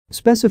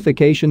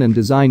Specification and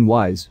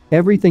design-wise,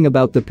 everything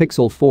about the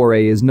Pixel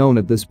 4a is known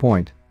at this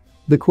point.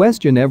 The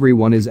question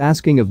everyone is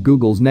asking of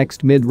Google's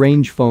next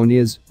mid-range phone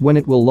is when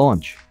it will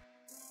launch.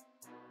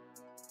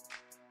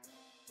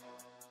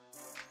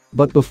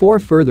 But before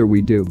further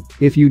ado,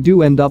 if you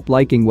do end up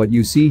liking what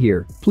you see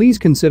here, please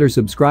consider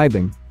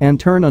subscribing and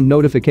turn on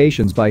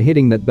notifications by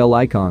hitting that bell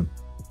icon.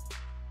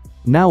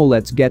 Now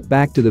let's get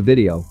back to the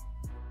video.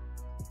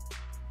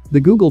 The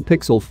Google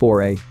Pixel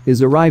 4a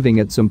is arriving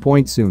at some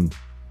point soon.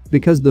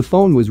 Because the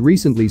phone was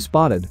recently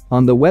spotted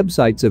on the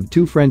websites of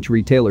two French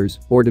retailers,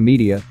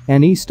 Ordemedia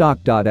and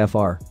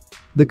estock.fr.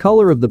 The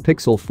color of the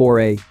Pixel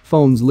 4a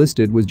phones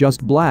listed was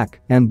just black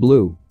and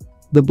blue.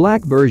 The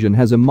black version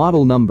has a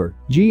model number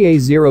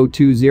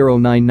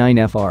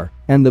GA02099FR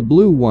and the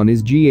blue one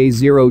is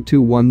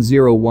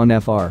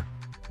GA02101FR.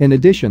 In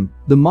addition,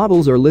 the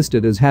models are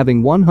listed as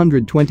having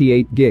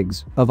 128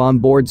 gigs of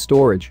onboard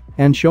storage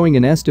and showing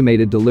an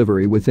estimated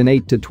delivery within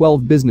 8 to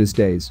 12 business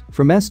days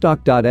from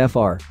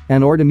estock.fr,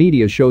 and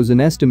Ordemedia shows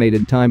an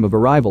estimated time of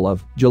arrival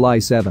of July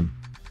 7.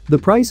 The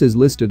prices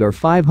listed are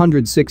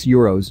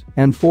 €506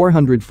 and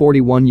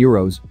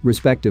 €441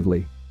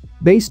 respectively.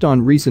 Based on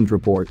recent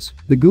reports,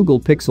 the Google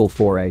Pixel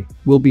 4a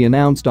will be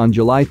announced on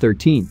July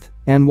 13th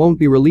and won't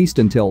be released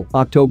until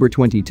October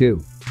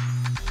 22.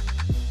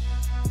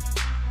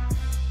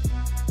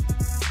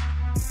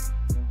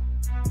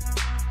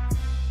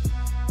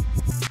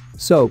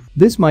 So,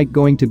 this might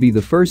going to be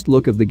the first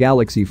look of the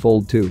Galaxy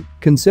Fold 2.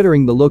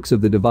 Considering the looks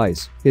of the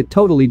device, it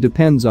totally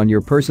depends on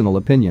your personal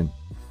opinion.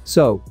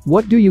 So,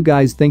 what do you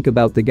guys think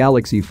about the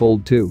Galaxy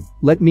Fold 2?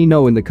 Let me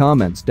know in the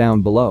comments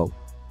down below.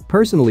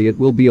 Personally, it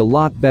will be a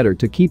lot better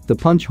to keep the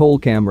punch hole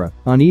camera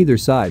on either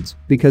sides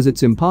because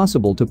it's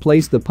impossible to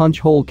place the punch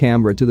hole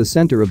camera to the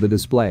center of the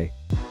display.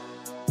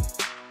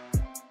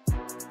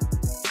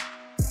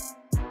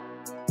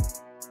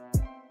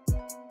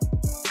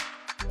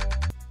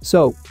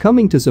 So,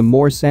 coming to some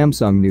more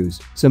Samsung news,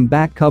 some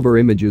back cover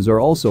images are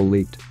also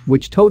leaked,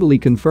 which totally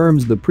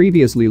confirms the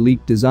previously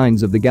leaked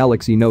designs of the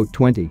Galaxy Note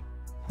 20.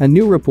 A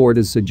new report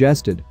has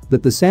suggested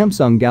that the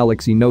Samsung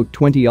Galaxy Note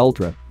 20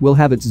 Ultra will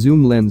have its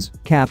zoom lens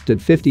capped at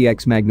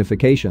 50x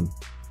magnification.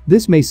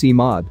 This may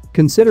seem odd,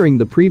 considering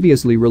the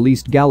previously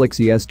released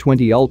Galaxy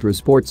S20 Ultra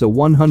sports a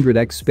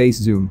 100x space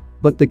zoom,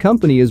 but the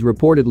company is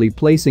reportedly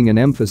placing an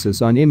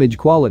emphasis on image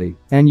quality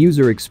and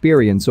user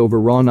experience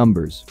over raw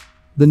numbers.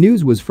 The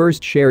news was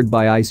first shared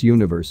by Ice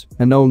Universe,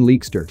 a known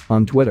leakster,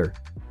 on Twitter.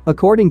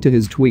 According to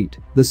his tweet,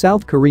 the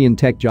South Korean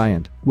tech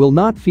giant will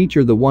not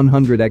feature the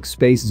 100x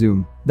space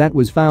zoom that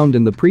was found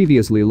in the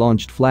previously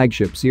launched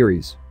flagship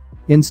series.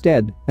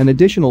 Instead, an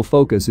additional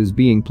focus is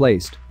being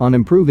placed on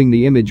improving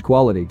the image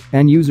quality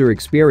and user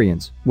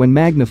experience when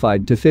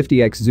magnified to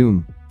 50x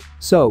zoom.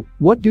 So,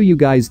 what do you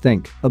guys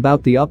think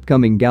about the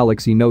upcoming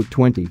Galaxy Note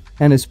 20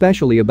 and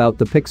especially about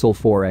the Pixel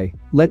 4a?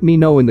 Let me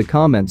know in the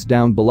comments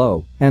down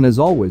below, and as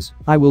always,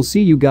 I will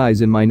see you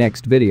guys in my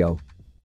next video.